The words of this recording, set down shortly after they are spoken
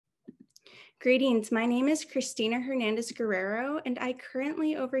Greetings, my name is Christina Hernandez Guerrero, and I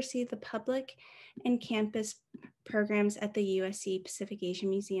currently oversee the public and campus programs at the USC Pacific Asia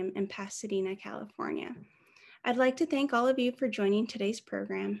Museum in Pasadena, California. I'd like to thank all of you for joining today's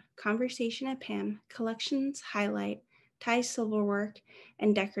program, Conversation at PAM, Collections Highlight, Thai Silverwork,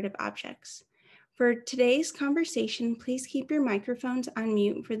 and Decorative Objects. For today's conversation, please keep your microphones on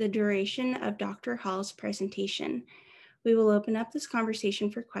mute for the duration of Dr. Hall's presentation. We will open up this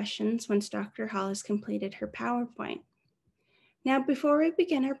conversation for questions once Dr. Hall has completed her PowerPoint. Now, before we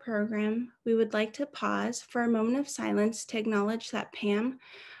begin our program, we would like to pause for a moment of silence to acknowledge that PAM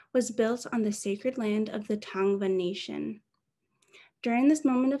was built on the sacred land of the Tongva Nation. During this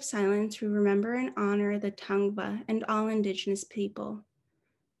moment of silence, we remember and honor the Tongva and all Indigenous people.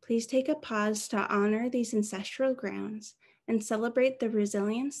 Please take a pause to honor these ancestral grounds and celebrate the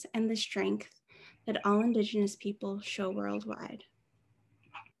resilience and the strength that all Indigenous people show worldwide.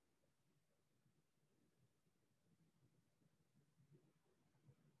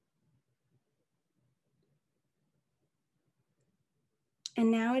 And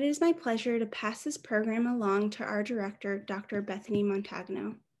now it is my pleasure to pass this program along to our director, Dr. Bethany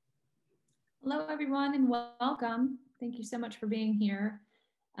Montagno. Hello, everyone, and welcome. Thank you so much for being here.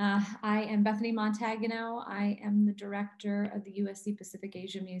 I am Bethany Montagno. I am the director of the USC Pacific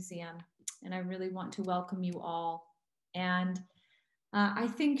Asia Museum, and I really want to welcome you all. And I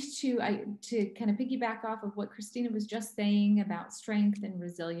think to kind of piggyback off of what Christina was just saying about strength and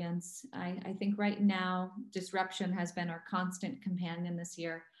resilience, I think right now disruption has been our constant companion this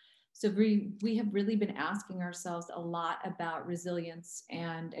year. So we have really been asking ourselves a lot about resilience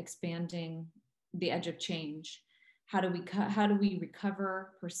and expanding the edge of change. How do we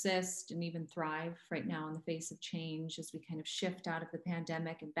recover, persist, and even thrive right now in the face of change as we kind of shift out of the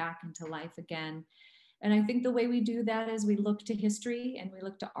pandemic and back into life again? And I think the way we do that is we look to history and we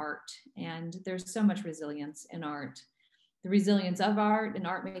look to art. And there's so much resilience in art. The resilience of art and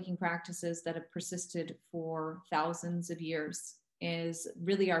art making practices that have persisted for thousands of years is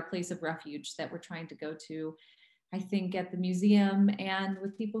really our place of refuge that we're trying to go to, I think, at the museum and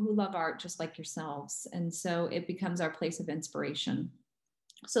with people who love art just like yourselves. And so it becomes our place of inspiration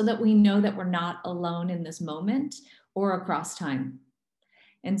so that we know that we're not alone in this moment or across time.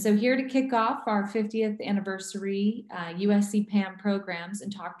 And so here to kick off our 50th anniversary USC PAM programs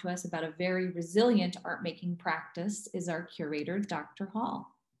and talk to us about a very resilient art making practice is our curator, Dr.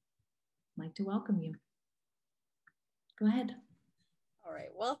 Hall. I'd like to welcome you. Go ahead. All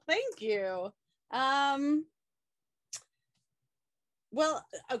right, well, thank you. Well,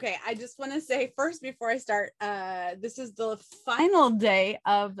 okay, I just want to say first before I start, this is the final day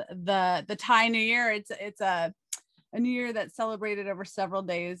of the Thai New Year. It's a New Year that's celebrated over several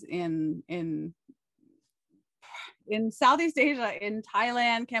days in Southeast Asia, in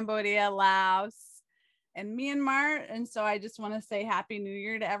Thailand, Cambodia, Laos, and Myanmar. And so I just want to say Happy New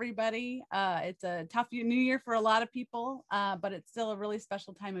Year to everybody. It's a tough New Year for a lot of people, but it's still a really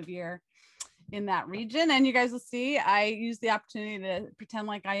special time of year in that region. And you guys will see, I use the opportunity to pretend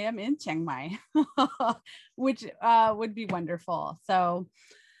like I am in Chiang Mai, which would be wonderful. So,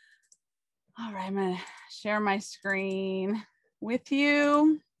 all right, I'm gonna share my screen with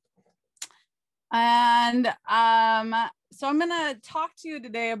you. And so I'm gonna talk to you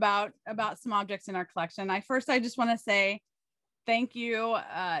today about some objects in our collection. I just wanna say thank you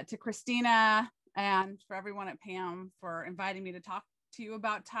to Christina and for everyone at PAM for inviting me to talk to you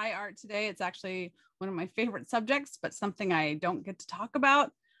about Thai art today. It's actually one of my favorite subjects, but something I don't get to talk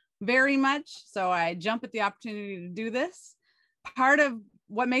about very much. So I jump at the opportunity to do this. Part of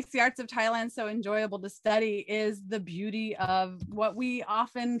what makes the arts of Thailand so enjoyable to study is the beauty of what we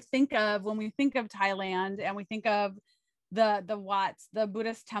often think of when we think of Thailand, and we think of the Wats, the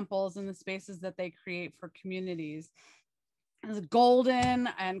Buddhist temples, and the spaces that they create for communities. It's golden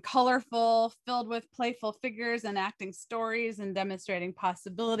and colorful, filled with playful figures enacting stories and demonstrating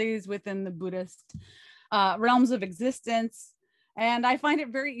possibilities within the Buddhist realms of existence. And I find it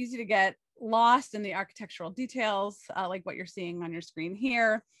very easy to get lost in the architectural details, like what you're seeing on your screen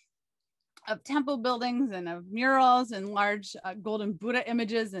here, of temple buildings and of murals and large golden Buddha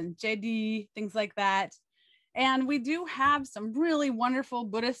images and jedi, things like that. And we do have some really wonderful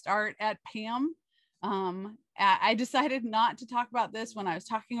Buddhist art at PAM. I decided not to talk about this when I was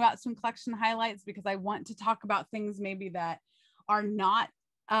talking about some collection highlights, because I want to talk about things maybe that are not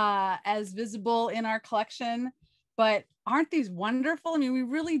as visible in our collection. But aren't these wonderful? I mean, we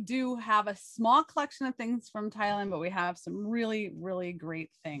really do have a small collection of things from Thailand, but we have some really, really great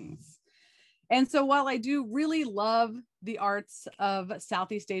things. And so while I do really love the arts of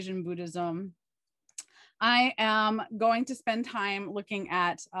Southeast Asian Buddhism, I am going to spend time looking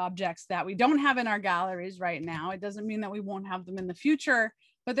at objects that we don't have in our galleries right now. It doesn't mean that we won't have them in the future,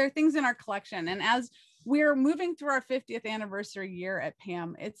 but they're things in our collection. And as we're moving through our 50th anniversary year at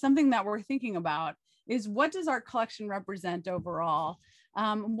PAM, it's something that we're thinking about is what does our collection represent overall?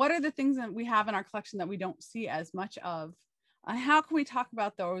 What are the things that we have in our collection that we don't see as much of? How can we talk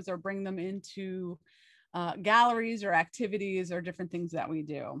about those or bring them into galleries or activities or different things that we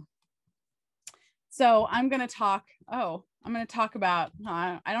do? So I'm going to talk about,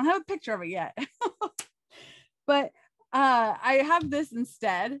 I don't have a picture of it yet, but I have this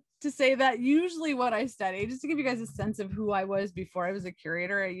instead to say that usually what I study, just to give you guys a sense of who I was before I was a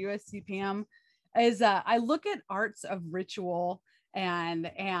curator at USC PAM, is I look at arts of ritual and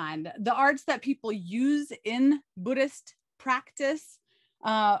the arts that people use in Buddhist practice,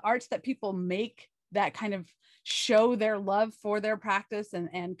 arts that people make that kind of show their love for their practice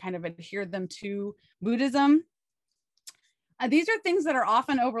and kind of adhere them to Buddhism. These are things that are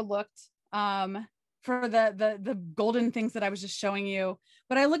often overlooked for the golden things that I was just showing you.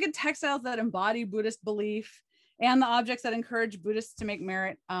 But I look at textiles that embody Buddhist belief and the objects that encourage Buddhists to make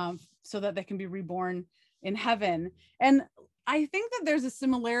merit so that they can be reborn in heaven. And I think that there's a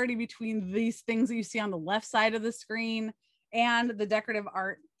similarity between these things that you see on the left side of the screen and the decorative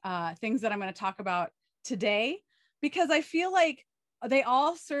art things that I'm going to talk about today, because I feel like they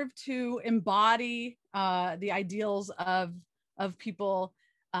all serve to embody the ideals of people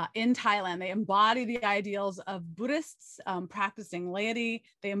in Thailand. They embody the ideals of Buddhists practicing laity.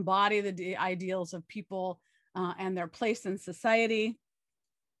 They embody the ideals of people and their place in society.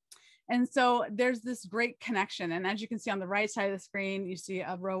 And so there's this great connection. And as you can see on the right side of the screen, you see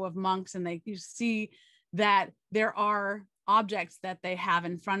a row of monks, and you see that there are objects that they have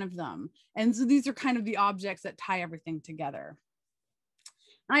in front of them. And so these are kind of the objects that tie everything together.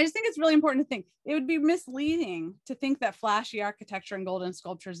 And I just think it's really important to think, it would be misleading to think that flashy architecture and golden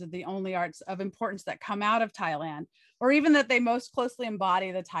sculptures are the only arts of importance that come out of Thailand, or even that they most closely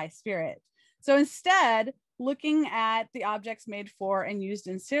embody the Thai spirit. So instead, looking at the objects made for and used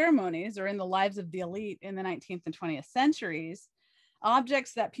in ceremonies or in the lives of the elite in the 19th and 20th centuries,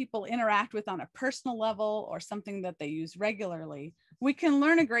 objects that people interact with on a personal level or something that they use regularly, we can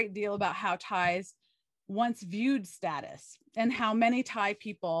learn a great deal about how Thais once viewed status and how many Thai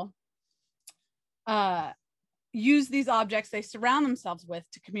people use these objects they surround themselves with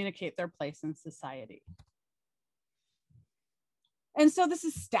to communicate their place in society. And so this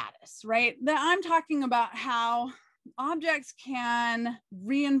is status, right? That I'm talking about how objects can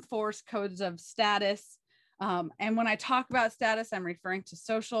reinforce codes of status. And when I talk about status, I'm referring to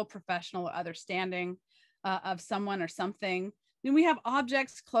social, professional, or other standing of someone or something. Then we have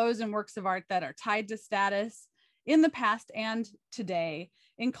objects, clothes, and works of art that are tied to status in the past and today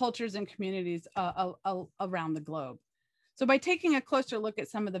in cultures and communities around the globe. So by taking a closer look at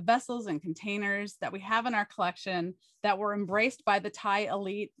some of the vessels and containers that we have in our collection that were embraced by the Thai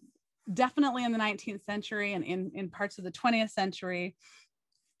elite, definitely in the 19th century and in parts of the 20th century,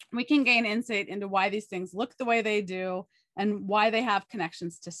 we can gain insight into why these things look the way they do and why they have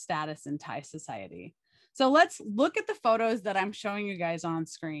connections to status in Thai society. So let's look at the photos that I'm showing you guys on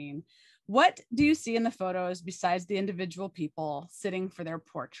screen. What do you see in the photos besides the individual people sitting for their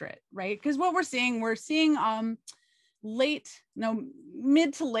portrait, right? Because what we're seeing mid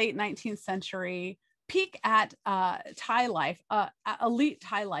to late 19th century peek at Thai life, elite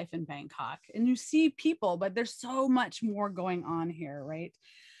Thai life in Bangkok. And you see people, but there's so much more going on here, right?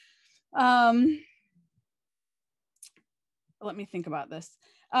 Let me think about this.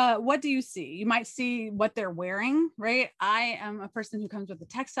 What do you see? You might see what they're wearing, right? I am a person who comes with a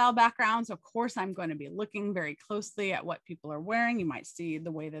textile background, so of course I'm going to be looking very closely at what people are wearing. You might see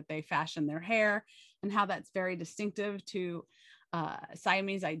the way that they fashion their hair and how that's very distinctive to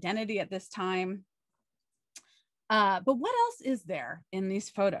Siamese identity at this time. But what else is there in these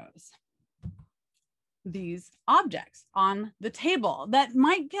photos? These objects on the table that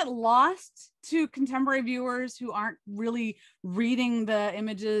might get lost to contemporary viewers who aren't really reading the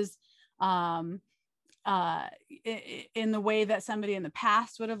images in the way that somebody in the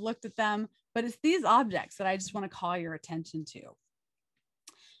past would have looked at them. But it's these objects that I just want to call your attention to.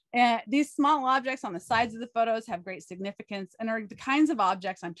 And these small objects on the sides of the photos have great significance and are the kinds of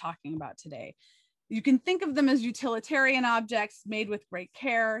objects I'm talking about today. You can think of them as utilitarian objects made with great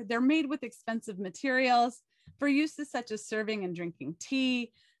care. They're made with expensive materials for uses such as serving and drinking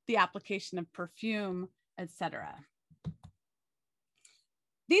tea, the application of perfume, etc.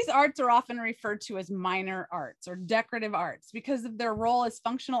 These arts are often referred to as minor arts or decorative arts because of their role as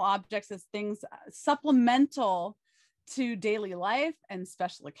functional objects, as things supplemental to daily life and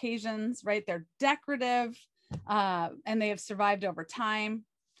special occasions, right? They're decorative and they have survived over time.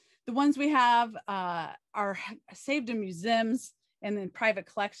 The ones we have are saved in museums and in private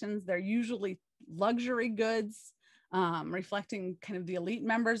collections. They're usually luxury goods, reflecting kind of the elite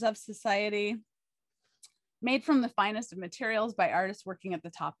members of society, made from the finest of materials by artists working at the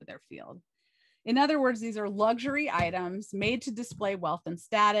top of their field. In other words, these are luxury items made to display wealth and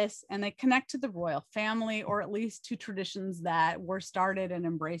status, and they connect to the royal family, or at least to traditions that were started and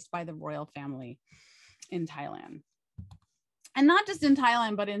embraced by the royal family in Thailand. And not just in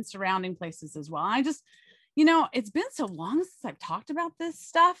Thailand, but in surrounding places as well. I just, you know, it's been so long since I've talked about this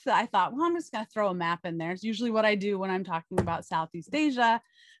stuff that I thought, well, I'm just going to throw a map in there. It's usually what I do when I'm talking about Southeast Asia,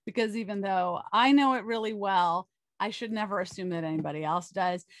 because even though I know it really well, I should never assume that anybody else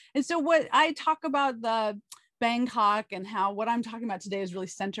does. And so what I talk about the Bangkok and how what I'm talking about today is really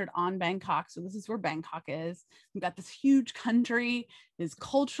centered on Bangkok. So this is where Bangkok is. We've got this huge country. It's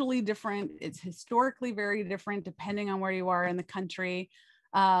culturally different. It's historically very different depending on where you are in the country.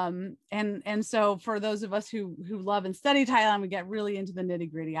 And so for those of us who love and study Thailand, we get really into the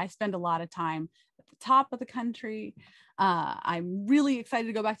nitty gritty. I spend a lot of time at the top of the country. I'm really excited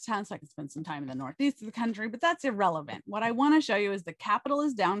to go back to town so I can spend some time in the northeast of the country, but that's irrelevant. What I want to show you is the capital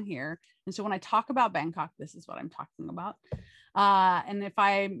is down here. And so when I talk about Bangkok, this is what I'm talking about. And if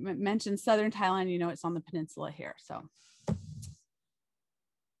I mention southern Thailand, you know, it's on the peninsula here. So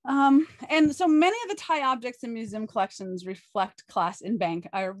and so many of the Thai objects in museum collections reflect class in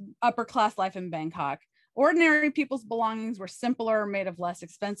or upper class life in Bangkok. Ordinary people's belongings were simpler, made of less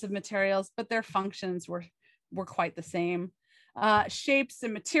expensive materials, but their functions were quite the same. Shapes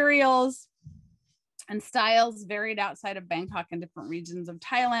and materials and styles varied outside of Bangkok in different regions of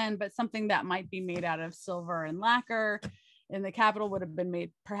Thailand, but something that might be made out of silver and lacquer in the capital would have been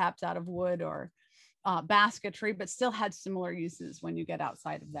made perhaps out of wood or basketry, but still had similar uses when you get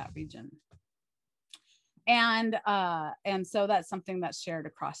outside of that region. And so that's something that's shared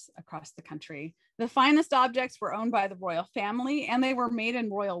across the country. The finest objects were owned by the royal family, and they were made in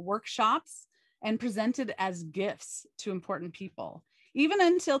royal workshops and presented as gifts to important people. Even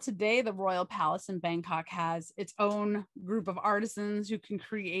until today, the royal palace in Bangkok has its own group of artisans who can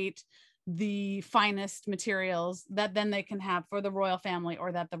create the finest materials that then they can have for the royal family,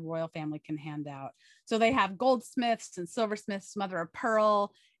 or that the royal family can hand out. So they have goldsmiths and silversmiths, mother of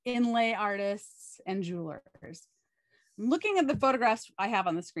pearl, inlay artists, and jewelers. Looking at the photographs I have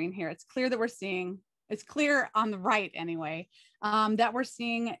on the screen here, it's clear that we're seeing, it's clear on the right anyway, that we're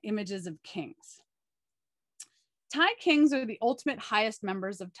seeing images of kings. Thai kings are the ultimate highest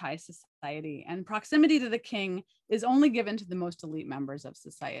members of Thai society, and proximity to the king is only given to the most elite members of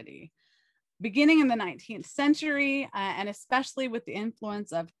society. Beginning in the 19th century, and especially with the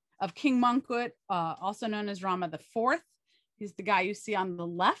influence of King Mongkut, also known as Rama IV, he's the guy you see on the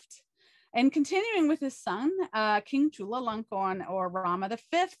left, and continuing with his son, King Chulalongkorn, or Rama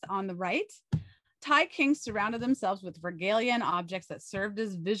V on the right, Thai kings surrounded themselves with regalia and objects that served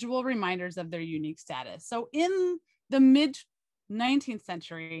as visual reminders of their unique status. So in the mid-19th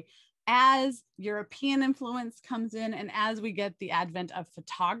century, as European influence comes in and as we get the advent of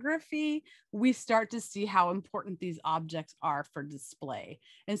photography, we start to see how important these objects are for display.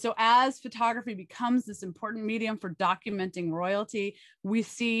 And so as photography becomes this important medium for documenting royalty, we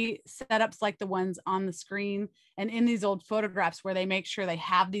see setups like the ones on the screen and in these old photographs where they make sure they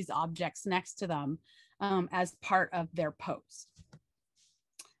have these objects next to them as part of their post.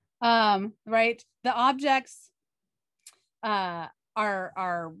 Right, the objects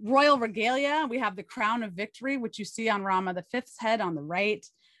our royal regalia. We have the crown of victory, which you see on Rama V's head on the right.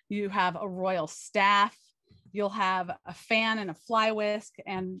 You have a royal staff. You'll have a fan and a fly whisk,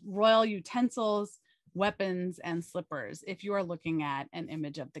 and royal utensils, weapons, and slippers if you are looking at an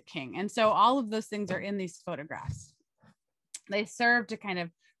image of the king. And so all of those things are in these photographs. They serve to kind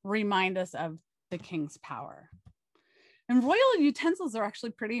of remind us of the king's power. And royal utensils are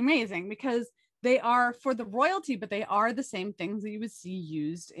actually pretty amazing because they are for the royalty, but they are the same things that you would see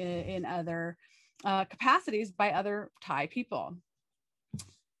used in other capacities by other Thai people.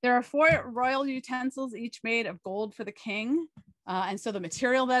 There are 4 royal utensils, each made of gold for the king. And so the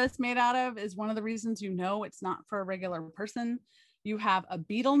material that it's made out of is one of the reasons you know it's not for a regular person. You have a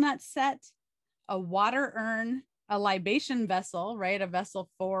betel nut set, a water urn, a libation vessel, right? A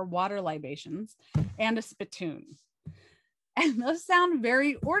vessel for water libations, and a spittoon. And those sound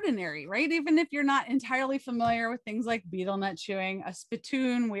very ordinary, right? Even if you're not entirely familiar with things like betel nut chewing, a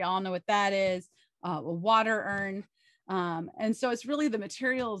spittoon, we all know what that is, a water urn. And so it's really the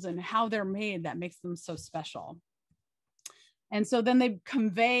materials and how they're made that makes them so special. And so then they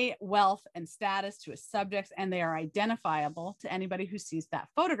convey wealth and status to a subject, and they are identifiable to anybody who sees that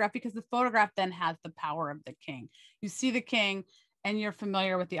photograph, because the photograph then has the power of the king. You see the king and you're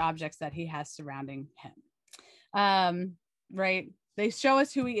familiar with the objects that he has surrounding him. Right? They show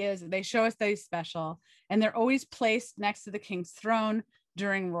us who he is. They show us that he's special, and they're always placed next to the king's throne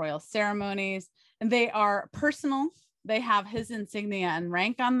during royal ceremonies, and they are personal. They have his insignia and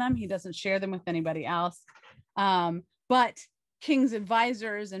rank on them. He doesn't share them with anybody else. But king's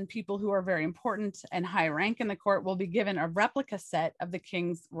advisors and people who are very important and high rank in the court will be given a replica set of the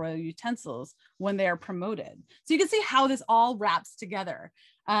king's royal utensils when they are promoted. So you can see how this all wraps together.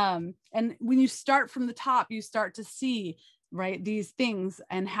 And when you start from the top, you start to see, right, these things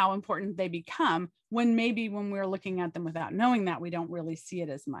and how important they become, when maybe when we're looking at them without knowing that, we don't really see it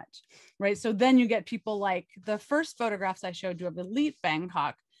as much, right? So then you get people like the first photographs I showed you of elite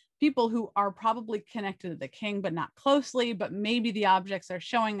Bangkok, people who are probably connected to the king, but not closely, but maybe the objects they're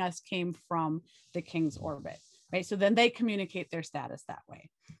showing us came from the king's orbit, right? So then they communicate their status that way.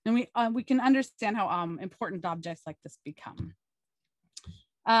 And we can understand how important objects like this become.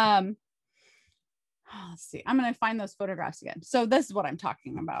 Let's see, I'm going to find those photographs again. So this is what I'm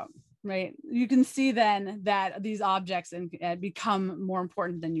talking about, right? You can see then that these objects become more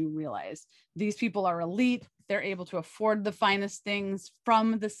important than you realize. These people are elite. They're able to afford the finest things,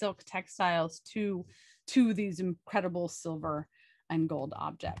 from the silk textiles to these incredible silver and gold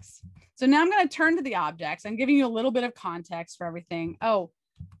objects. So now I'm going to turn to the objects. I'm giving you a little bit of context for everything. Oh,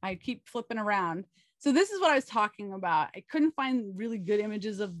 I keep flipping around. So this is what I was talking about. I couldn't find really good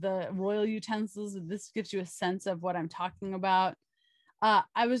images of the royal utensils. This gives you a sense of what I'm talking about.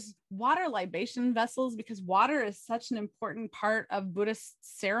 I was water libation vessels, because water is such an important part of Buddhist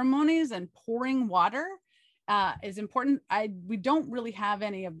ceremonies, and pouring water is important. We don't really have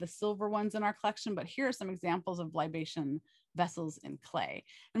any of the silver ones in our collection, but here are some examples of libation vessels in clay.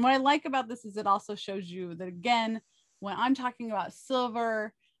 And what I like about this is it also shows you that, again, when I'm talking about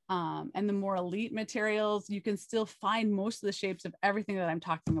silver and the more elite materials, you can still find most of the shapes of everything that I'm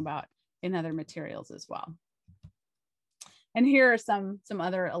talking about in other materials as well. And here are some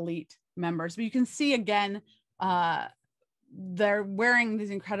other elite members, but you can see again, they're wearing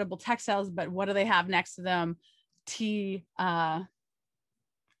these incredible textiles, but what do they have next to them? Tea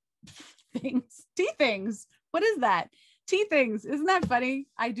things. What is that? Tea things. Isn't that funny?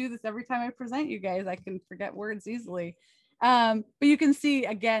 I do this every time I present you guys. I can forget words easily. But you can see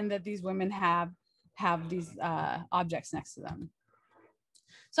again that these women have these objects next to them.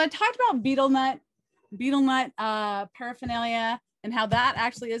 So I talked about betel nut paraphernalia, and how that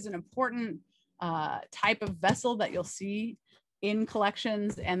actually is an important type of vessel that you'll see in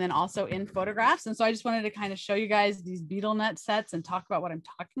collections and then also in photographs. And so I just wanted to kind of show you guys these betel nut sets and talk about what I'm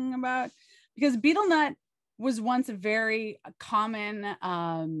talking about, because betel nut was once a very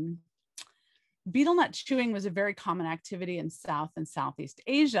common, betel nut chewing was a very common activity in South and Southeast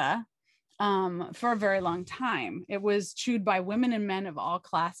Asia for a very long time. It was chewed by women and men of all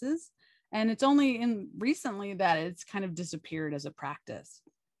classes. And it's only recently that it's kind of disappeared as a practice.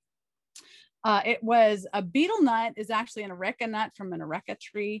 It was a betel nut is actually an areca nut from an areca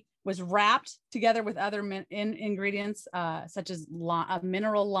tree, was wrapped together with other ingredients such as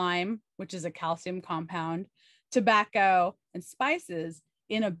mineral lime, which is a calcium compound, tobacco, and spices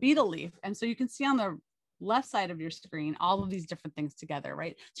in a betel leaf. And so you can see on the left side of your screen all of these different things together,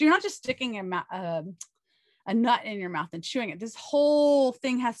 right? So you're not just sticking a nut in your mouth and chewing it. This whole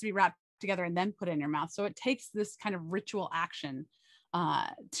thing has to be wrapped together and then put it in your mouth. So it takes this kind of ritual action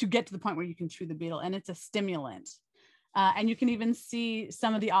to get to the point where you can chew the betel, and it's a stimulant. And you can even see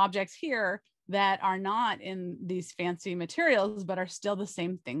some of the objects here that are not in these fancy materials, but are still the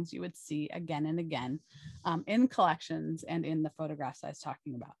same things you would see again and again in collections and in the photographs I was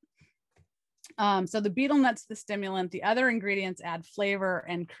talking about. So the betel nut's the stimulant. The other ingredients add flavor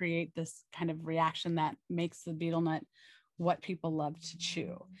and create this kind of reaction that makes the betel nut what people love to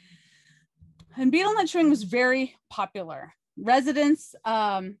chew. And betel nut chewing was very popular. Residences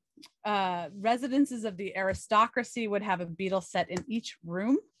of the aristocracy would have a betel set in each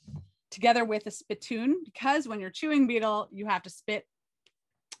room, together with a spittoon, because when you're chewing betel, you have to spit,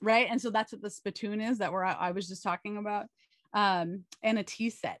 right? And so that's what the spittoon is that I was just talking about, and a tea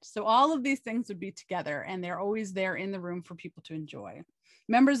set. So all of these things would be together, and they're always there in the room for people to enjoy.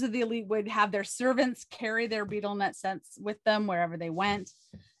 Members of the elite would have their servants carry their betel nut sets with them wherever they went.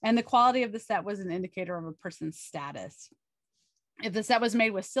 And the quality of the set was an indicator of a person's status. If the set was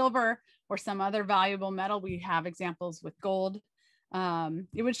made with silver or some other valuable metal, we have examples with gold.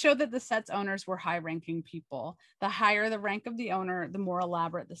 It would show that the set's owners were high-ranking people. The higher the rank of the owner, the more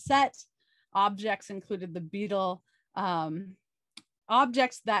elaborate the set. Objects included the betel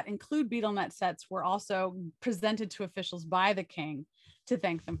objects that include beetle net sets were also presented to officials by the king to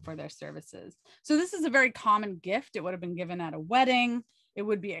thank them for their services. So this is a very common gift. It would have been given at a wedding. It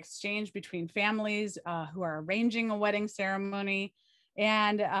would be exchanged between families who are arranging a wedding ceremony,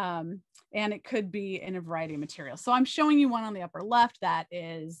 and it could be in a variety of materials. So I'm showing you one on the upper left that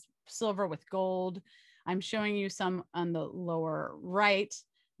is silver with gold. I'm showing you some on the lower right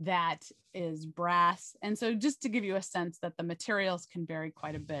that is brass. And so just to give you a sense that the materials can vary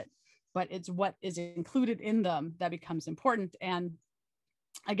quite a bit, but it's what is included in them that becomes important. And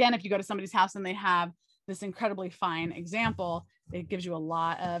again, if you go to somebody's house and they have this incredibly fine example, it gives you a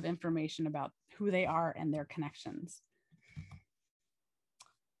lot of information about who they are and their connections.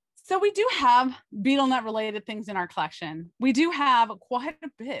 So we do have beetle net related things in our collection. We do have quite a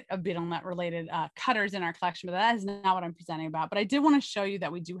bit of beetle net related cutters in our collection, but that is not what I'm presenting about. But I did want to show you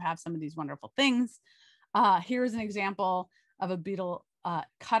that we do have some of these wonderful things. Here's an example of a beetle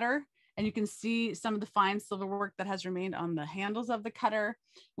cutter, and you can see some of the fine silver work that has remained on the handles of the cutter.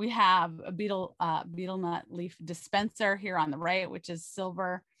 We have a beetle nut leaf dispenser here on the right, which is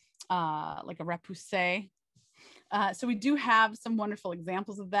silver, like a repoussé. So we do have some wonderful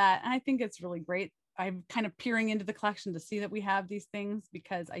examples of that. And I think it's really great. I'm kind of peering into the collection to see that we have these things,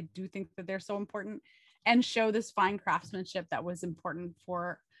 because I do think that they're so important and show this fine craftsmanship that was important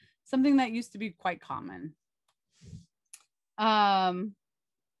for something that used to be quite common. So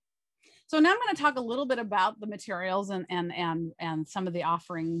now I'm going to talk a little bit about the materials and some of the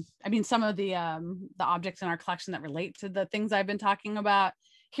offerings. I mean, some of the objects in our collection that relate to the things I've been talking about.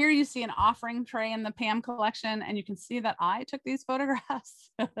 Here you see an offering tray in the PAM collection, and you can see that I took these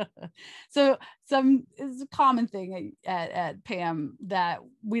photographs. So it's a common thing at PAM that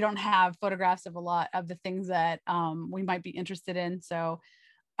we don't have photographs of a lot of the things that we might be interested in. So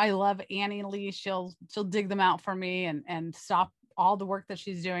I love Annie Lee. She'll dig them out for me and stop all the work that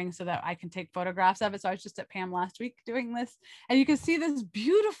she's doing so that I can take photographs of it. So I was just at PAM last week doing this, and you can see this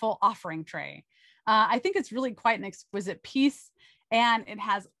beautiful offering tray. I think it's really quite an exquisite piece. And it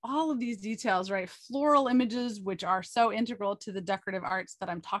has all of these details, right? Floral images, which are so integral to the decorative arts that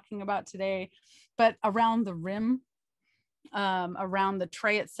I'm talking about today. But around the rim, around the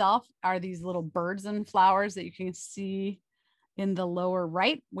tray itself, are these little birds and flowers that you can see in the lower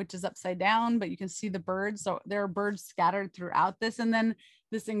right, which is upside down, but you can see the birds. So there are birds scattered throughout this, and then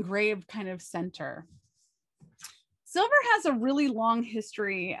this engraved kind of center. Silver has a really long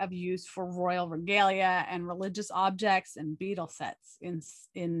history of use for royal regalia and religious objects and beetle sets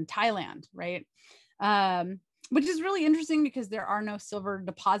in Thailand, right? Which is really interesting because there are no silver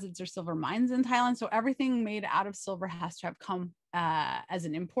deposits or silver mines in Thailand. So everything made out of silver has to have come as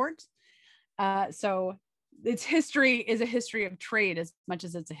an import. So its history is a history of trade as much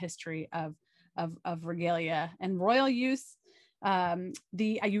as it's a history of regalia and royal use.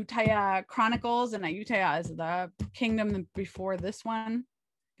 The Ayutthaya Chronicles, and Ayutthaya is the kingdom before this one,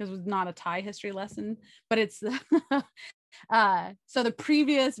 because it was not a Thai history lesson, but it's the so the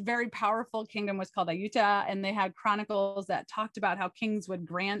previous very powerful kingdom was called Ayutthaya, and they had chronicles that talked about how kings would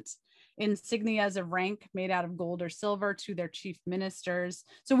grant insignias of rank made out of gold or silver to their chief ministers.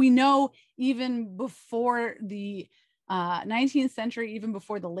 So we know even before the 19th century, even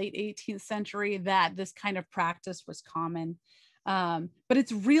before the late 18th century, that this kind of practice was common. But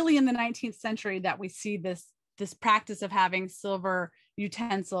it's really in the 19th century that we see this practice of having silver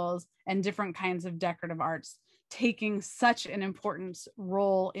utensils and different kinds of decorative arts taking such an important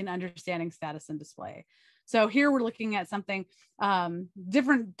role in understanding status and display. So here we're looking at something,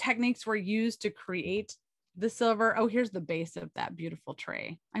 different techniques were used to create the silver. Oh, here's the base of that beautiful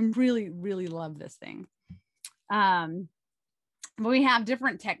tray. I really, really love this thing. But we have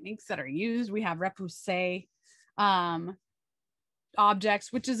different techniques that are used. We have repoussé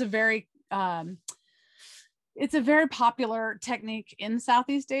objects, which is a very it's a very popular technique in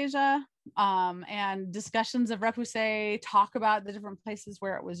Southeast Asia, and discussions of repoussé talk about the different places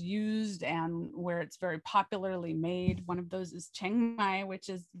where it was used and where it's very popularly made. One of those is Chiang Mai, which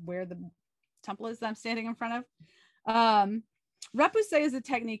is where the temple is that I'm standing in front of. Repoussé is a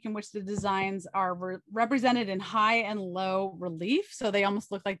technique in which the designs are represented in high and low relief, so they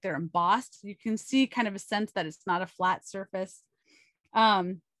almost look like they're embossed. You can see kind of a sense that it's not a flat surface.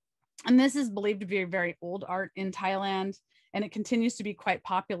 And this is believed to be a very old art in Thailand, and it continues to be quite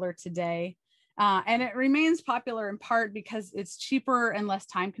popular today. And it remains popular in part because it's cheaper and less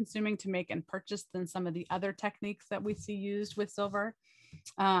time consuming to make and purchase than some of the other techniques that we see used with silver.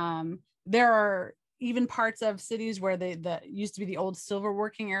 There are even parts of cities where the used to be the old silver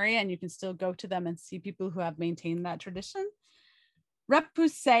working area, and you can still go to them and see people who have maintained that tradition.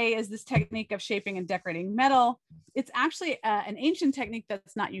 repoussé is this technique of shaping and decorating metal. It's actually an ancient technique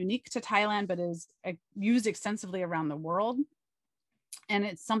that's not unique to Thailand, but is used extensively around the world. And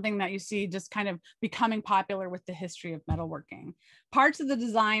it's something that you see just kind of becoming popular with the history of metalworking. Parts of the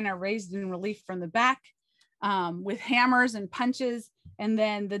design are raised in relief from the back with hammers and punches. And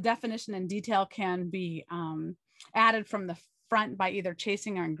then the definition and detail can be added from the front by either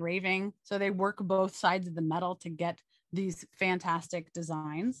chasing or engraving. So they work both sides of the metal to get these fantastic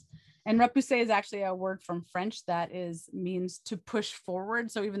designs. And repoussé is actually a word from French that means to push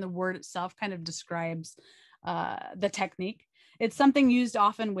forward. So even the word itself kind of describes the technique. It's something used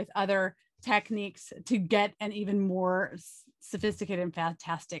often with other techniques to get an even more sophisticated and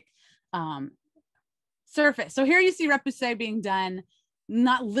fantastic surface. So here you see repoussé being done,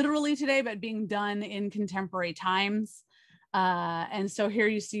 not literally today, but being done in contemporary times. And so here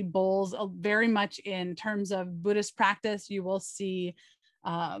you see bowls very much in terms of Buddhist practice. You will see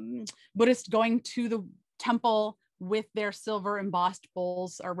Buddhists going to the temple with their silver embossed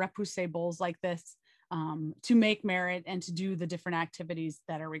bowls or repoussé bowls like this to make merit and to do the different activities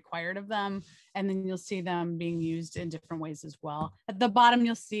that are required of them. And then you'll see them being used in different ways as well. At the bottom,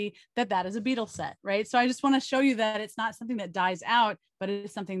 you'll see that that is a beetle set, right? So I just want to show you that it's not something that dies out, but it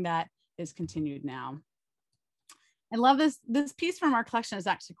is something that is continued now. I love this. This piece from our collection is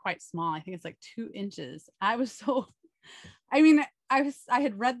actually quite small. I think it's like 2 inches. I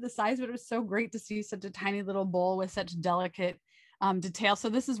had read the size, but it was so great to see such a tiny little bowl with such delicate detail. So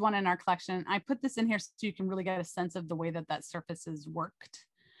this is one in our collection. I put this in here so you can really get a sense of the way that that surface is worked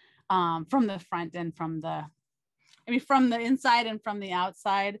from the front and from the inside and from the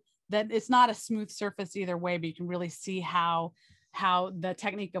outside. That it's not a smooth surface either way, but you can really see how the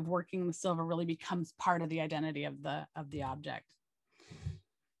technique of working the silver really becomes part of the identity of the object.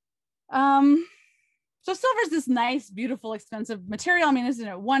 So silver is this nice, beautiful, expensive material. I mean, isn't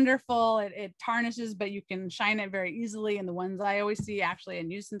it wonderful? It tarnishes, but you can shine it very easily. And the ones I always see actually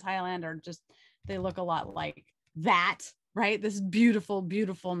in use in Thailand are just, they look a lot like that, right? This beautiful,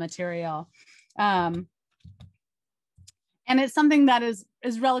 beautiful material. And it's something that is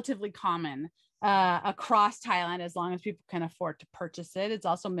relatively common across Thailand as long as people can afford to purchase it. It's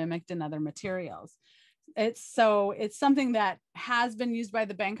also mimicked in other materials. It's something that has been used by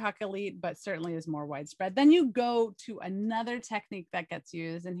the Bangkok elite, but certainly is more widespread. Then you go to another technique that gets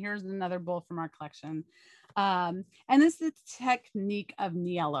used, and here's another bowl from our collection. And this is the technique of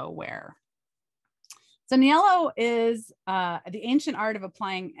niello ware. So niello is the ancient art of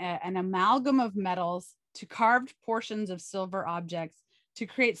applying an amalgam of metals to carved portions of silver objects to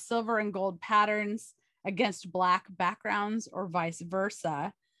create silver and gold patterns against black backgrounds or vice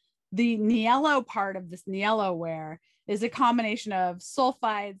versa. The niello part of this niello ware is a combination of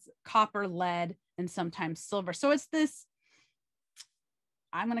sulfides, copper, lead, and sometimes silver. So it's this,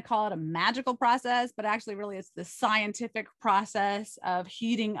 I'm going to call it a magical process, but actually really it's the scientific process of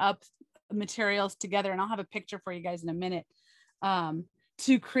heating up materials together. And I'll have a picture for you guys in a minute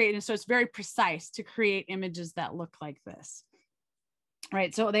to create. And so it's very precise to create images that look like this,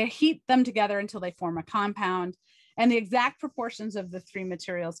 right? So they heat them together until they form a compound. And the exact proportions of the 3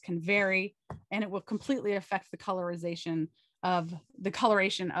 materials can vary, and it will completely affect the coloration of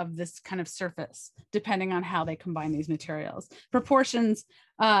this kind of surface, depending on how they combine these materials. Proportions,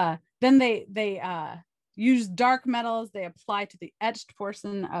 then they use dark metals, they apply to the etched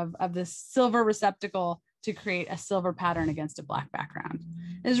portion of this silver receptacle to create a silver pattern against a black background.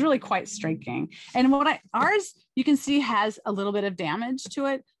 It's really quite striking. And ours, you can see has a little bit of damage to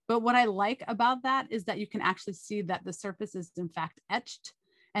it. But what I like about that is that you can actually see that the surface is in fact etched.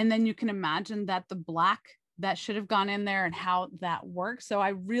 And then you can imagine that the black that should have gone in there and how that works. So I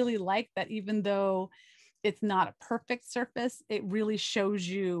really like that even though it's not a perfect surface, it really shows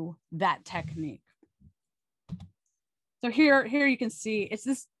you that technique. So here you can see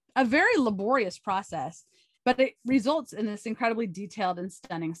it's a very laborious process, but it results in this incredibly detailed and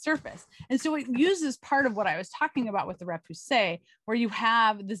stunning surface. And so it uses part of what I was talking about with the repoussé, where you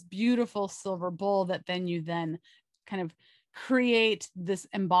have this beautiful silver bowl that then you kind of create this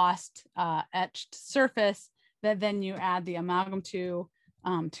embossed, etched surface that then you add the amalgam to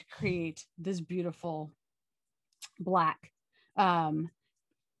create this beautiful black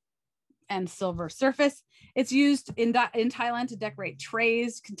and silver surface. It's used in Thailand to decorate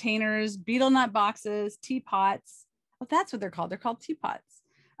trays, containers, betel nut boxes, teapots. Oh, that's what they're called. They're called teapots.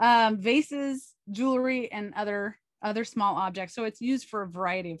 Vases, jewelry, and other small objects. So it's used for a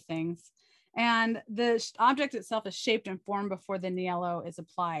variety of things. And the object itself is shaped and formed before the niello is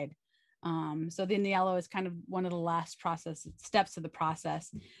applied. So the niello is kind of one of the last steps of the process.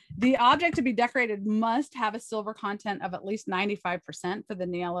 The object to be decorated must have a silver content of at least 95% for the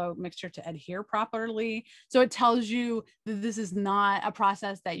niello mixture to adhere properly. So it tells you that this is not a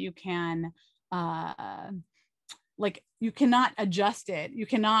process that you can, you cannot adjust it. You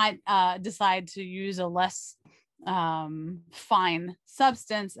cannot decide to use a less fine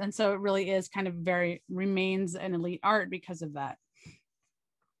substance. And so it really is kind of remains an elite art because of that.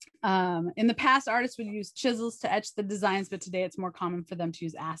 In the past, artists would use chisels to etch the designs, but today it's more common for them to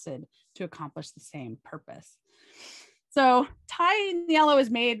use acid to accomplish the same purpose. So Thai niello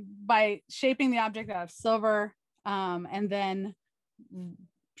is made by shaping the object out of silver and then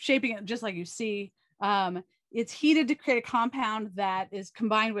shaping it just like you see. It's heated to create a compound that is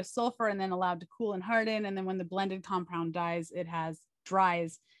combined with sulfur and then allowed to cool and harden. And then when the blended compound dries, it has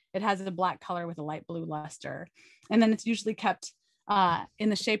a black color with a light blue luster. And then it's usually kept in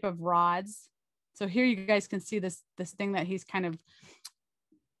the shape of rods. So here you guys can see this thing that he's kind of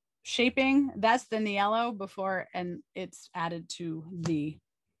shaping. That's the niello before, and it's added to the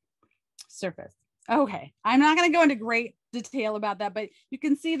surface. Okay, I'm not going to go into great detail about that, but you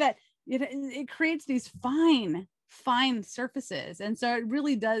can see that it creates these fine surfaces. And so it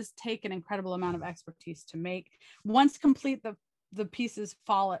really does take an incredible amount of expertise to make. Once complete, the pieces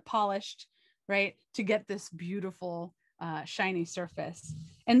polished, right, to get this beautiful shiny surface.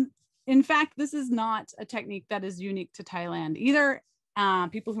 And in fact, this is not a technique that is unique to Thailand either.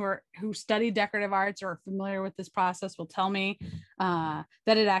 People who study decorative arts or are familiar with this process will tell me that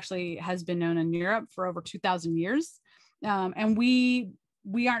it actually has been known in Europe for over 2,000 years. And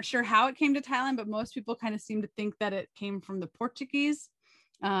we aren't sure how it came to Thailand, but most people kind of seem to think that it came from the Portuguese,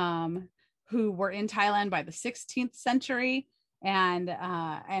 who were in Thailand by the 16th century and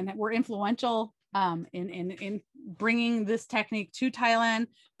were influential in bringing this technique to Thailand.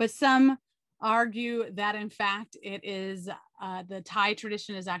 But some argue that in fact it is the Thai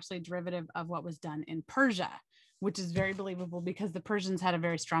tradition is actually a derivative of what was done in Persia, which is very believable because the Persians had a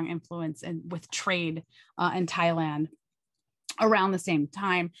very strong influence with trade in Thailand around the same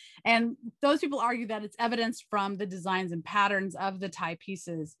time. And those people argue that it's evidence from the designs and patterns of the Thai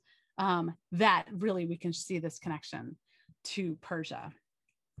pieces that really we can see this connection to Persia.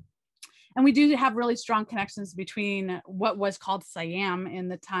 And we do have really strong connections between what was called Siam in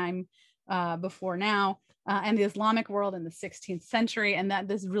the time before now and the Islamic world in the 16th century, and that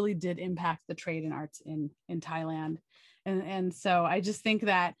this really did impact the trade and arts in Thailand. And so I just think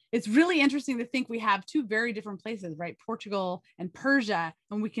that it's really interesting to think we have two very different places, right? Portugal and Persia,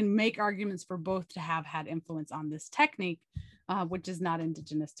 and we can make arguments for both to have had influence on this technique, which is not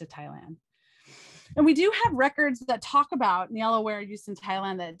indigenous to Thailand. And we do have records that talk about niello ware use in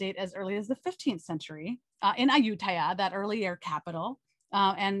Thailand that date as early as the 15th century in Ayutthaya, that earlier capital,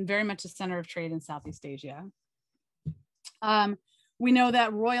 and very much a center of trade in Southeast Asia. We know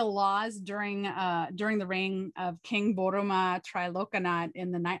that royal laws during the reign of King Boroma Trilokanath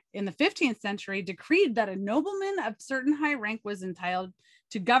in the 15th century decreed that a nobleman of certain high rank was entitled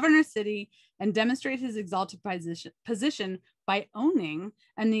to govern a city and demonstrate his exalted position by owning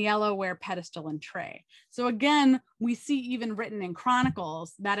a niello ware pedestal and tray. So again, we see even written in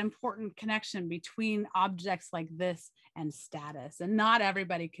chronicles that important connection between objects like this and status, and not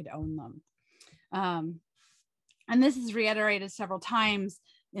everybody could own them. And this is reiterated several times.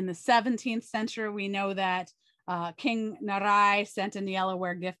 In the 17th century, we know that King Narai sent a niello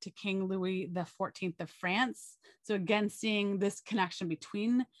ware gift to King Louis XIV of France. So again, seeing this connection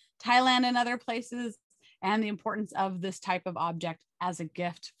between Thailand and other places and the importance of this type of object as a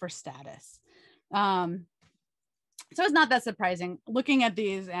gift for status. So it's not that surprising looking at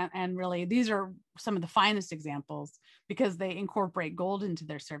these, and really these are some of the finest examples because they incorporate gold into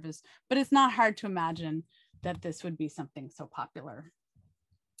their service, but it's not hard to imagine that this would be something so popular,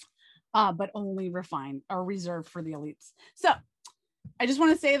 but only refined or reserved for the elites. So I just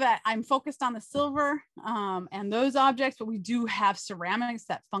want to say that I'm focused on the silver and those objects, but we do have ceramics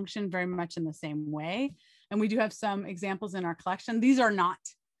that function very much in the same way. And we do have some examples in our collection. These are not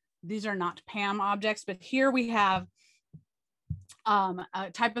PAM objects, but here we have a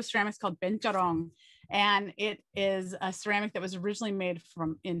type of ceramics called bencharong. And it is a ceramic that was originally made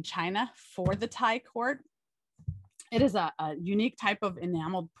in China for the Thai court. It is a unique type of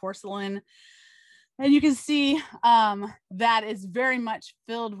enameled porcelain. And you can see that is very much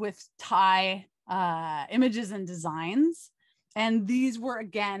filled with Thai images and designs. And these were,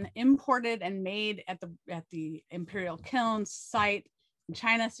 again, imported and made at the Imperial Kiln site in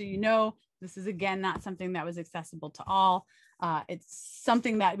China. So you know, this is, again, not something that was accessible to all. It's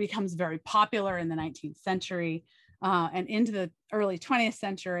something that becomes very popular in the 19th century and into the early 20th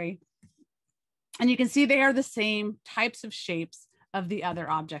century. And you can see they are the same types of shapes of the other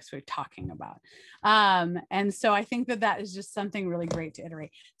objects we're talking about. And so I think that that is just something really great to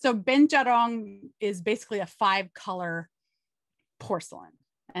iterate. So benjarong is basically a 5-color porcelain.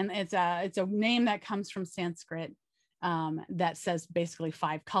 And it's a name that comes from Sanskrit that says basically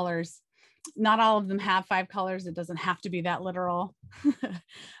 5 colors. Not all of them have 5 colors. It doesn't have to be that literal. But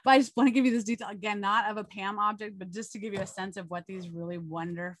I just want to give you this detail, again, not of a PAM object, but just to give you a sense of what these really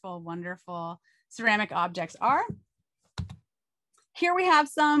wonderful, wonderful ceramic objects are. Here we have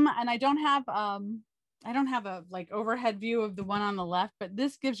some, and I don't have a like overhead view of the one on the left, but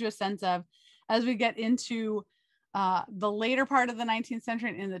this gives you a sense of, as we get into the later part of the 19th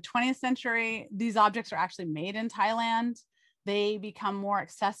century and in the 20th century, these objects are actually made in Thailand. They become more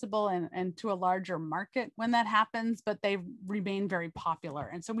accessible and to a larger market when that happens, but they remain very popular.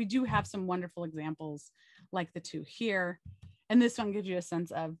 And so we do have some wonderful examples like the 2 here. And this one gives you a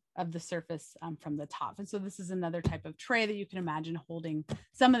sense of the surface from the top. And so this is another type of tray that you can imagine holding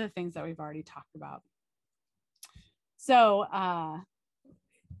some of the things that we've already talked about. So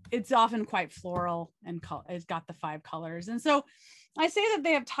it's often quite floral and it's got the 5 colors. And so I say that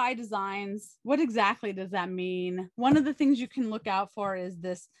they have Thai designs. What exactly does that mean? One of the things you can look out for is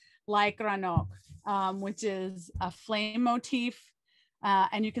this Lai Granok, which is a flame motif.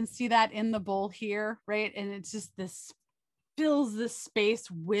 And you can see that in the bowl here, right? And it's just this fills this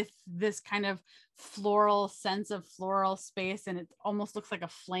space with this kind of floral sense of floral space. And it almost looks like a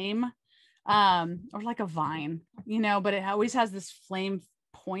flame or like a vine, you know, but it always has this flame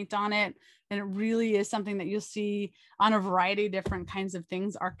point on it. And it really is something that you'll see on a variety of different kinds of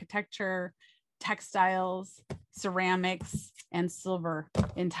things: architecture, textiles, ceramics, and silver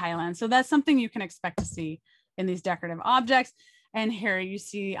in Thailand. So that's something you can expect to see in these decorative objects. And here you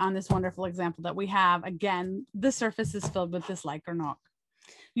see on this wonderful example that we have, again, the surface is filled with this Lai Granok.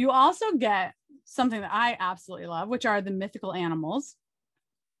 You also get something that I absolutely love, which are the mythical animals.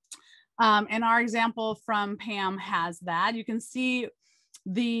 And our example from PAM has that. You can see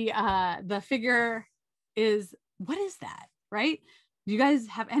the figure is, what is that, right? Do you guys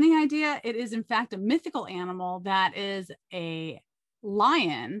have any idea? It is in fact a mythical animal that is a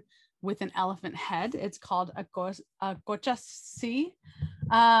lion with an elephant head. It's called a gochasi.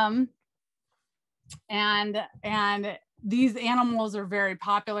 And these animals are very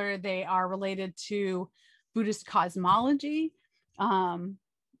popular. They are related to Buddhist cosmology,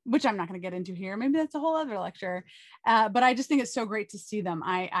 which I'm not going to get into here. Maybe that's a whole other lecture. But I just think it's so great to see them.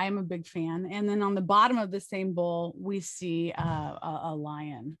 I am a big fan. And then on the bottom of the same bowl, we see a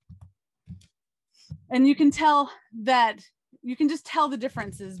lion. And you can tell that, you can just tell the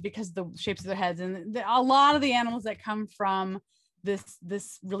differences because of the shapes of their heads. And a lot of the animals that come from this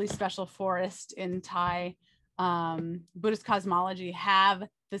really special forest in Thai Buddhist cosmology have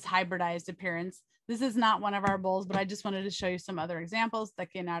this hybridized appearance. This is not one of our bowls, but I just wanted to show you some other examples, the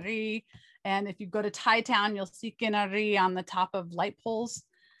kinari. And if you go to Thai town, you'll see kinari on the top of light poles.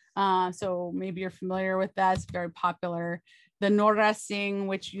 So maybe you're familiar with that. It's very popular. The norasing,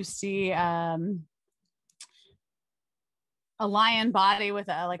 which you see a lion body with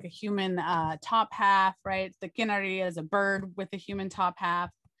like a human top half, right? The kinari is a bird with a human top half.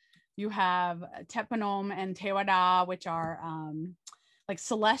 You have tepanom and tewada, which are like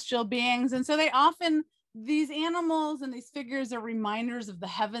celestial beings. And so they often, these animals and these figures are reminders of the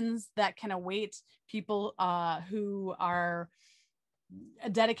heavens that can await people who are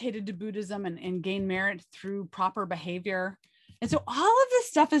dedicated to Buddhism and gain merit through proper behavior. And so all of this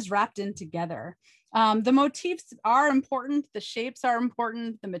stuff is wrapped in together. The motifs are important, the shapes are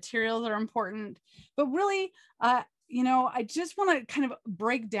important, the materials are important, but really, you know, I just want to kind of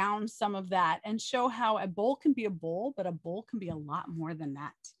break down some of that and show how a bowl can be a bowl, but a bowl can be a lot more than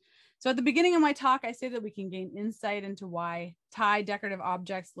that. So at the beginning of my talk, I say that we can gain insight into why Thai decorative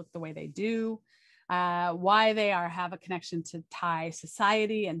objects look the way they do, why they have a connection to Thai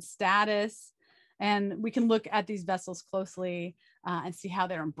society and status. And we can look at these vessels closely and see how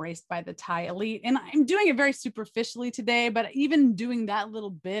they're embraced by the Thai elite. And I'm doing it very superficially today, but even doing that little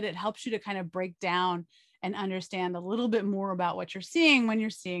bit, it helps you to kind of break down and understand a little bit more about what you're seeing when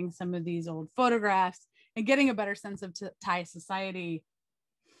you're seeing some of these old photographs and getting a better sense of Thai society,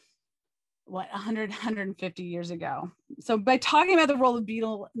 what, 100, 150 years ago. So by talking about the role of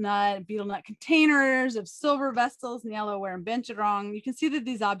betel nut containers, of silver vessels, yellowware, and benjarong, you can see that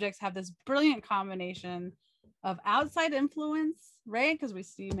these objects have this brilliant combination of outside influence, right? Because we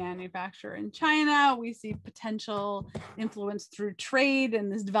see manufacture in China, we see potential influence through trade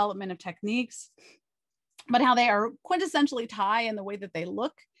and this development of techniques, but how they are quintessentially Thai in the way that they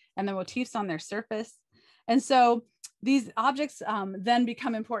look and the motifs on their surface. And so these objects then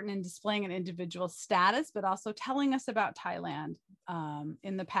become important in displaying an individual's status, but also telling us about Thailand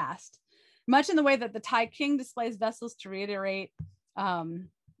in the past, much in the way that the Thai king displays vessels to reiterate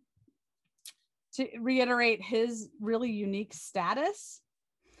his really unique status.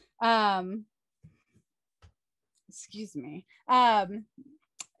 Excuse me.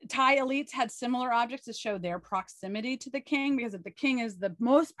 Thai elites had similar objects to show their proximity to the king, because if the king is the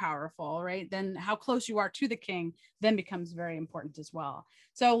most powerful, right, then how close you are to the king then becomes very important as well.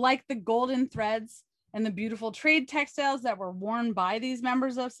 So like the golden threads and the beautiful trade textiles that were worn by these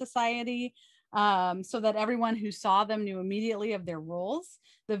members of society, so that everyone who saw them knew immediately of their roles.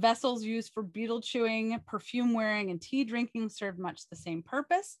 The vessels used for betel chewing, perfume wearing, and tea drinking served much the same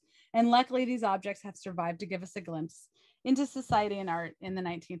purpose. And luckily, these objects have survived to give us a glimpse into society and art in the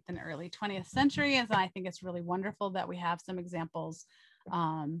 19th and early 20th century. And I think it's really wonderful that we have some examples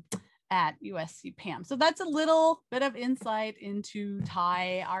at USC PAM. So that's a little bit of insight into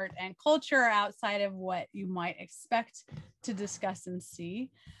Thai art and culture outside of what you might expect to discuss and see.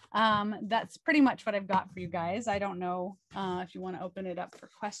 That's pretty much what I've got for you guys. I don't know if you want to open it up for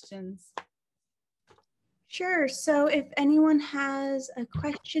questions. Sure. So if anyone has a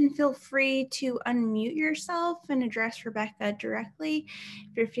question, feel free to unmute yourself and address Rebecca directly.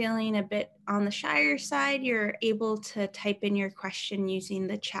 If you're feeling a bit on the shyer side, you're able to type in your question using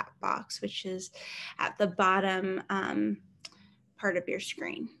the chat box, which is at the bottom part of your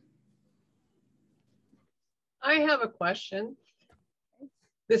screen. I have a question.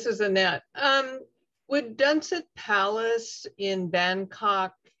 This is Annette. Would Dunset Palace in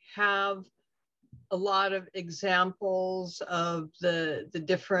Bangkok have a lot of examples of the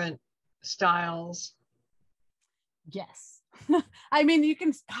different styles? Yes. I mean, you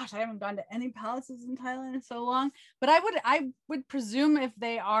can, gosh, I haven't gone to any palaces in Thailand in so long, but I would presume if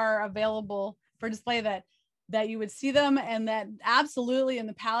they are available for display that you would see them, and that absolutely in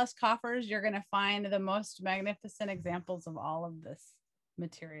the palace coffers, you're going to find the most magnificent examples of all of this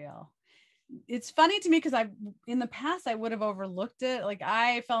material. It's funny to me because in the past I would have overlooked it. Like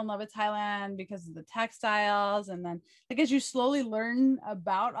I fell in love with Thailand because of the textiles, and then like as you slowly learn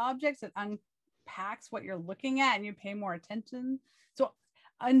about objects, it unpacks what you're looking at and you pay more attention. So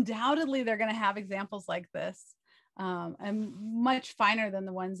undoubtedly they're going to have examples like this, and much finer than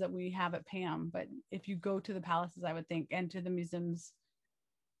the ones that we have at PAM. But if you go to the palaces, I would think, and to the museums,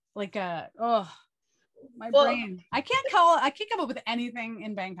 like brain, I can't come up with anything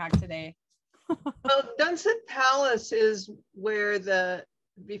in Bangkok today. Well, Dunset Palace is where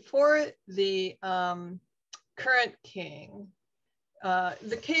before the current king,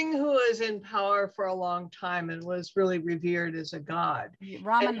 the king who was in power for a long time and was really revered as a god.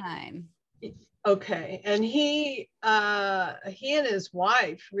 Ramanine. Okay, and he and his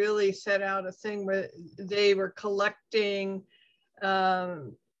wife really set out a thing where they were collecting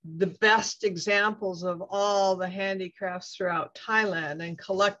the best examples of all the handicrafts throughout Thailand and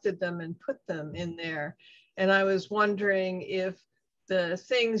collected them and put them in there. And I was wondering if the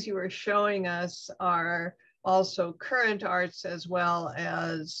things you were showing us are also current arts as well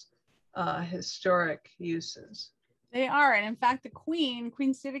as historic uses. They are, and in fact, the Queen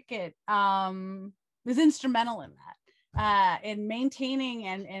Syndicate was instrumental in that, in maintaining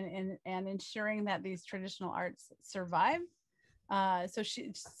and ensuring that these traditional arts survive. So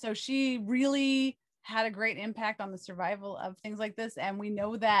she really had a great impact on the survival of things like this. And we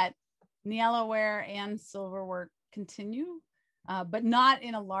know that niello ware and silverwork continue, but not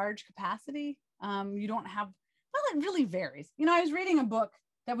in a large capacity. You don't have, well, it really varies. You know, I was reading a book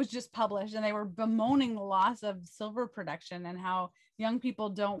that was just published and they were bemoaning the loss of silver production and how young people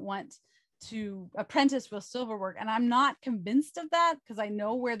don't want to apprentice with silverwork. And I'm not convinced of that because I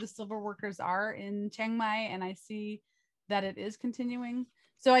know where the silver workers are in Chiang Mai and I see that it is continuing.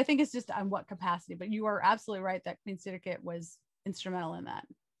 So I think it's just on what capacity, but you are absolutely right that Queen Syndicate was instrumental in that.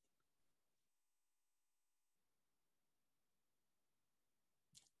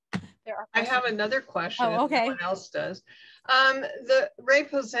 I have another question. Oh, okay. If no one else does. The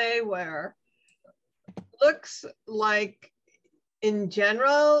repoussé ware looks like, in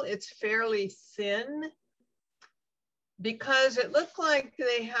general, it's fairly thin because it looked like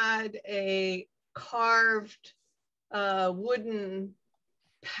they had a carved wooden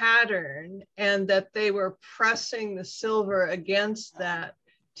pattern and that they were pressing the silver against that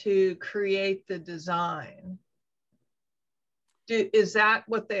to create the design. Is that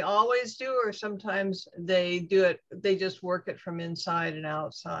what they always do, or sometimes they do it, they just work it from inside and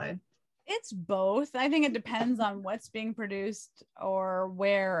outside? It's both. I think it depends on what's being produced or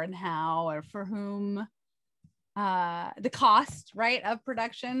where and how or for whom, the cost, right, of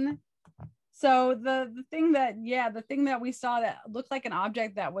production. So the thing that, the thing that we saw that looked like an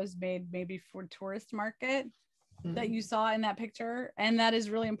object that was made maybe for tourist market that you saw in that picture. And that is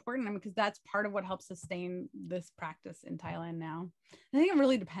really important because that's part of what helps sustain this practice in Thailand now. I think it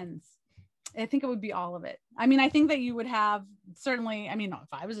really depends. I think it would be all of it. I mean, I think that you would have certainly, I mean,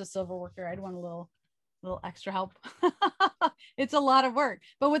 if I was a silver worker, I'd want a little extra help. It's a lot of work.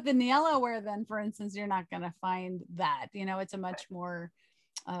 But with the Niello ware, then, for instance, you're not going to find that. You know, it's a much more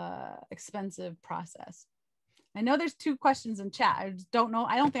expensive process. I know there's 2 questions in chat. I just don't know.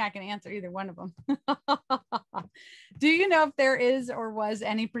 I don't think I can answer either one of them. Do you know if there is or was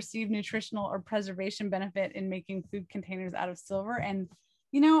any perceived nutritional or preservation benefit in making food containers out of silver? And,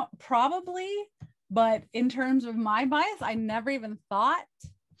 you know, probably, but in terms of my bias, I never even thought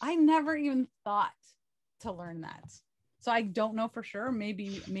to learn that. So I don't know for sure.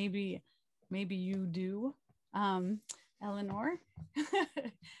 Maybe you do, Eleanor.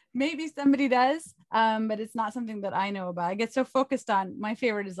 Maybe somebody does, but it's not something that I know about. I get so focused on, my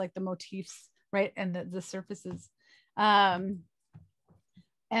favorite is like the motifs, right? And the surfaces. And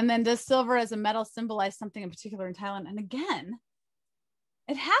then does silver as a metal symbolize something in particular in Thailand? And again,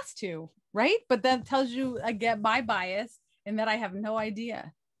 it has to, right? But that tells you, I get my bias in that I have no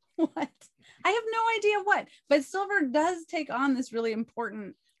idea what. I have no idea what, but silver does take on this really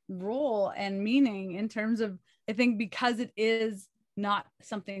important role and meaning in terms of, I think, because it is not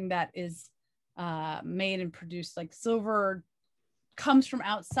something that is made and produced. Like silver comes from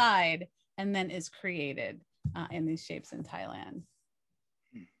outside and then is created in these shapes in Thailand.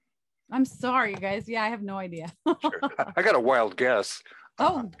 I'm sorry, you guys. Yeah, I have no idea. Sure. I got a wild guess.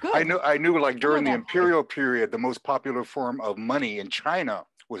 Oh, good. I knew like during the imperial period, the most popular form of money in China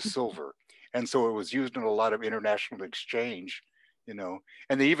was silver. And so it was used in a lot of international exchange, you know,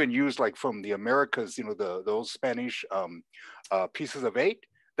 and they even used like from the Americas, you know, those Spanish pieces of 8,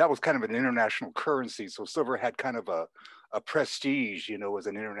 that was kind of an international currency. So silver had kind of a prestige, you know, as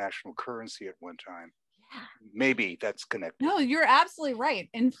an international currency at one time. Yeah. Maybe that's connected. No, you're absolutely right.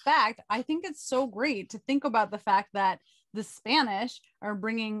 In fact, I think it's so great to think about the fact that the Spanish are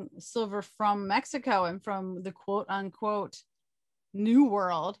bringing silver from Mexico and from the quote unquote New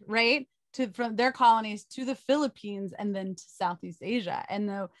World, right? From their colonies to the Philippines and then to Southeast Asia.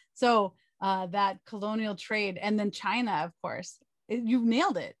 And so that colonial trade, and then China, of course, you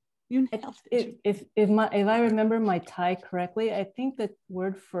nailed it. You nailed it. If I remember my Thai correctly, I think the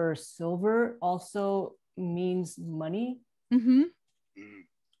word for silver also means money. Mm-hmm. So.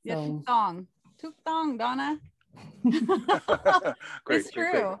 Yeah, tuk thong, Donna. Great, it's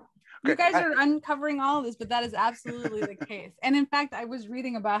true. great. You guys are uncovering all of this, but that is absolutely the case. And in fact, I was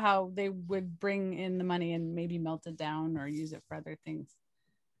reading about how they would bring in the money and maybe melt it down or use it for other things.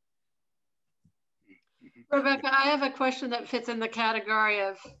 Rebecca, I have a question that fits in the category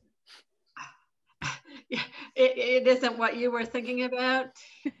of, it isn't what you were thinking about,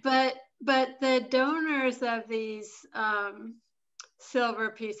 but the donors of these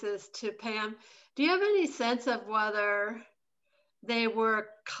silver pieces to PAM, do you have any sense of whether they were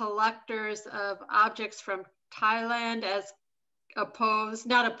collectors of objects from Thailand as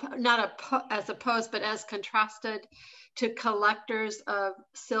opposed, as opposed, but as contrasted to collectors of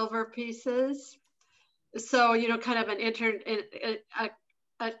silver pieces? So, you know, kind of an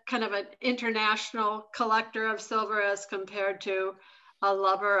international collector of silver as compared to a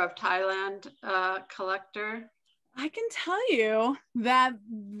lover of Thailand collector? I can tell you that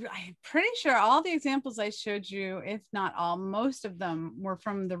I'm pretty sure all the examples I showed you, if not all, most of them were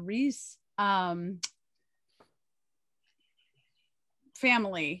from the Reese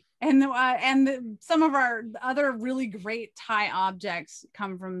family. And some of our other really great Thai objects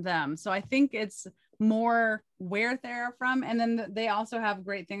come from them. So I think it's more where they're from. And then they also have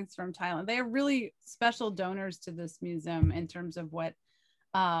great things from Thailand. They are really special donors to this museum in terms of what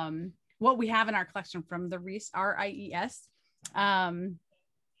we have in our collection from the Reese, R-I-E-S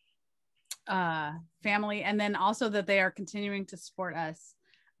family. And then also that they are continuing to support us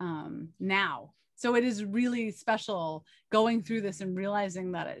now. So it is really special going through this and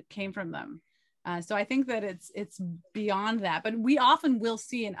realizing that it came from them. So I think that it's beyond that, but we often will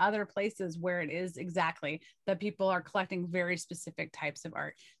see in other places where it is exactly that people are collecting very specific types of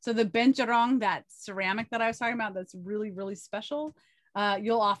art. So the bencherong, that ceramic that I was talking about, that's really, really special.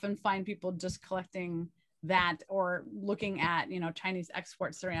 You'll often find people just collecting that or looking at, you know, Chinese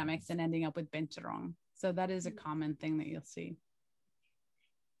export ceramics and ending up with bencherong. So that is a common thing that you'll see.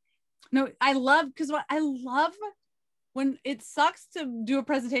 No, I love when it sucks to do a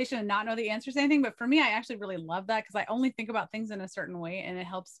presentation and not know the answers to anything, but for me, I actually really love that because I only think about things in a certain way and it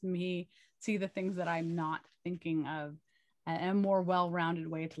helps me see the things that I'm not thinking of in a more well-rounded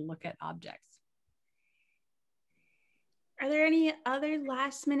way to look at objects. Are there any other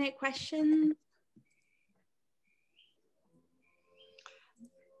last minute questions?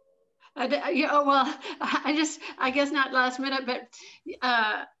 Well, I guess not last minute, but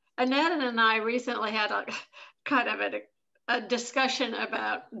Annette and I recently had a kind of a discussion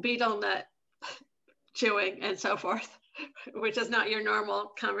about betel nut chewing and so forth, which is not your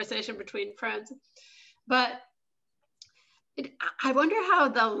normal conversation between friends. But I wonder how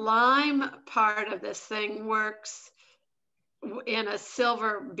the lime part of this thing works in a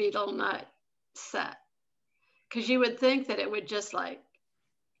silver betel nut set. Because you would think that it would just like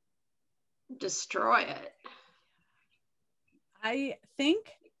destroy it. I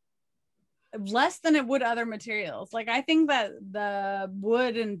think less than it would other materials. Like I think that the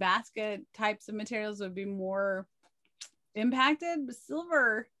wood and basket types of materials would be more impacted, but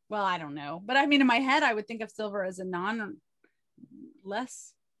silver, well, I don't know. But I mean, in my head, I would think of silver as a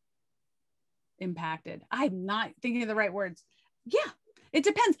less impacted. I'm not thinking of the right words. Yeah, it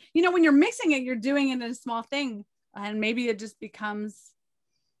depends. You know, when you're mixing it, you're doing it in a small thing, and maybe it just becomes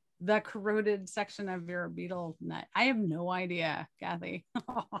the corroded section of your betel nut. I have no idea, Kathy.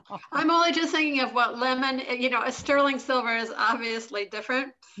 I'm only just thinking of what lemon, you know, a sterling silver is obviously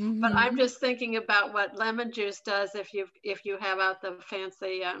different, but I'm just thinking about what lemon juice does if you have out the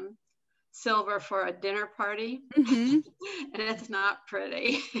fancy silver for a dinner party, and it's not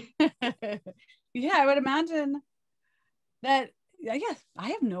pretty. Yeah, I would imagine that. Yes, I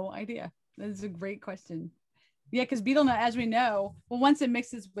have no idea. That's a great question. Yeah, because betel nut, as we know, well, once it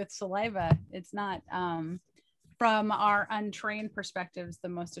mixes with saliva, it's not, from our untrained perspectives, the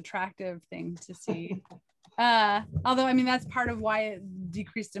most attractive thing to see. Although, I mean, that's part of why it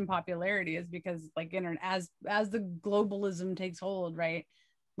decreased in popularity, is because like as the globalism takes hold, right,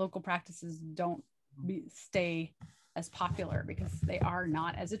 local practices don't stay as popular because they are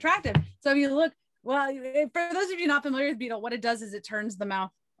not as attractive. So if you look, well, for those of you not familiar with betel, what it does is it turns the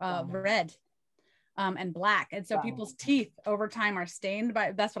mouth red. And black, and so people's teeth over time are stained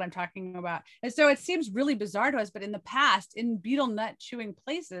by, that's what I'm talking about. And so it seems really bizarre to us, but in the past, in betel nut chewing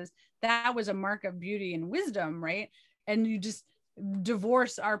places, that was a mark of beauty and wisdom, right? And you just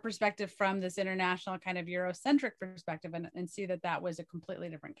divorce our perspective from this international kind of Eurocentric perspective and see that that was a completely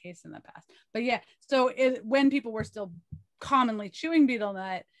different case in the past. But yeah, so when people were still commonly chewing betel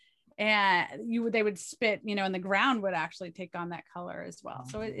nut, and they would spit, you know, and the ground would actually take on that color as well.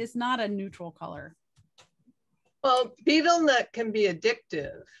 So it's not a neutral color. Well, betel nut can be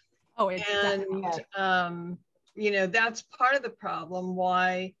addictive. Oh, it's and you know, that's part of the problem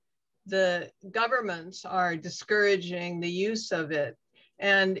why the governments are discouraging the use of it.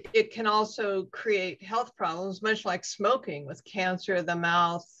 And it can also create health problems, much like smoking, with cancer of the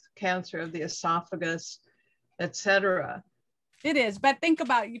mouth, cancer of the esophagus, etc. It is, but think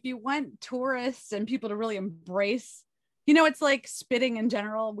about if you want tourists and people to really embrace, you know, it's like spitting in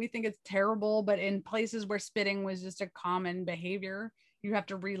general. We think it's terrible, but in places where spitting was just a common behavior, you have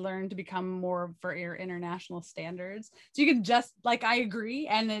to relearn to become more for your international standards. So you can just, like, I agree,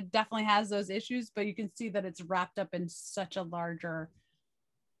 and it definitely has those issues, but you can see that it's wrapped up in such a larger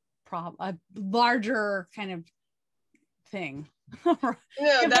problem, a larger kind of thing.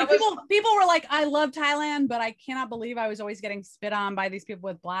 Yeah, that people were like, I love Thailand, but I cannot believe I was always getting spit on by these people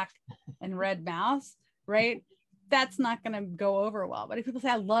with black and red mouths, right? That's not going to go over well. But if people say,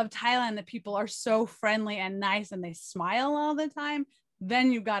 I love Thailand, that people are so friendly and nice and they smile all the time,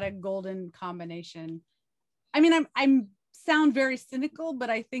 then you've got a golden combination. I mean, I'm sound very cynical, but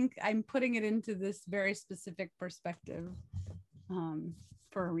I think I'm putting it into this very specific perspective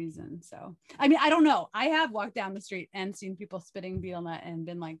for a reason. So, I mean, I don't know. I have walked down the street and seen people spitting betel nut and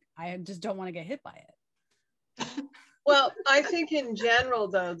been like, I just don't want to get hit by it. Well, I think in general,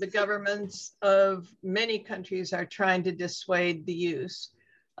 though, the governments of many countries are trying to dissuade the use.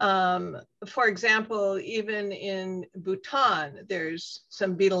 For example, even in Bhutan, there's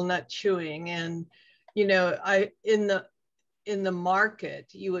some betel nut chewing, and you know, in the market,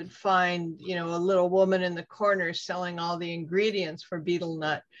 you would find, you know, a little woman in the corner selling all the ingredients for betel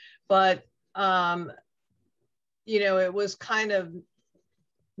nut, but you know, it was kind of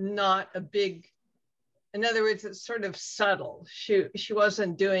not a big. In other words, it's sort of subtle. She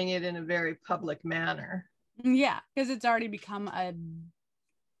wasn't doing it in a very public manner. Yeah, because it's already become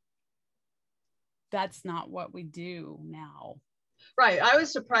that's not what we do now. Right. I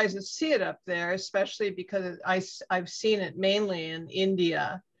was surprised to see it up there, especially because I've seen it mainly in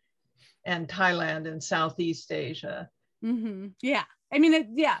India and Thailand and Southeast Asia. Yeah. I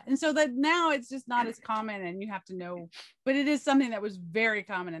mean, yeah. And so that now it's just not as common, and you have to know, but it is something that was very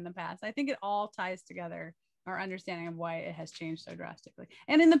common in the past. I think it all ties together our understanding of why it has changed so drastically,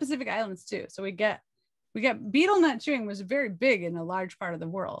 and in the Pacific Islands too. So we get beetle nut chewing was very big in a large part of the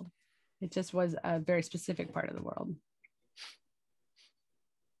world. It just was a very specific part of the world.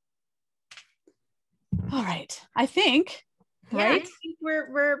 All right, I think, yeah, right? I think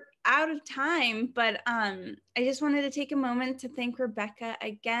we're out of time, but I just wanted to take a moment to thank Rebecca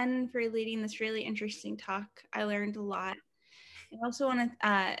again for leading this really interesting talk. I learned a lot. I also want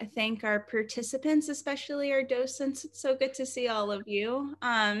to thank our participants, especially our docents. It's so good to see all of you.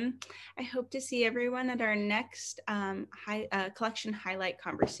 I hope to see everyone at our next collection highlight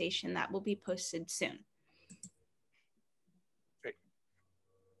conversation that will be posted soon.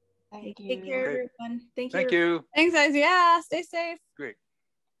 Thank you. Take care, everyone. Thank you. Thank you. Thanks, guys. Yeah, stay safe. Great.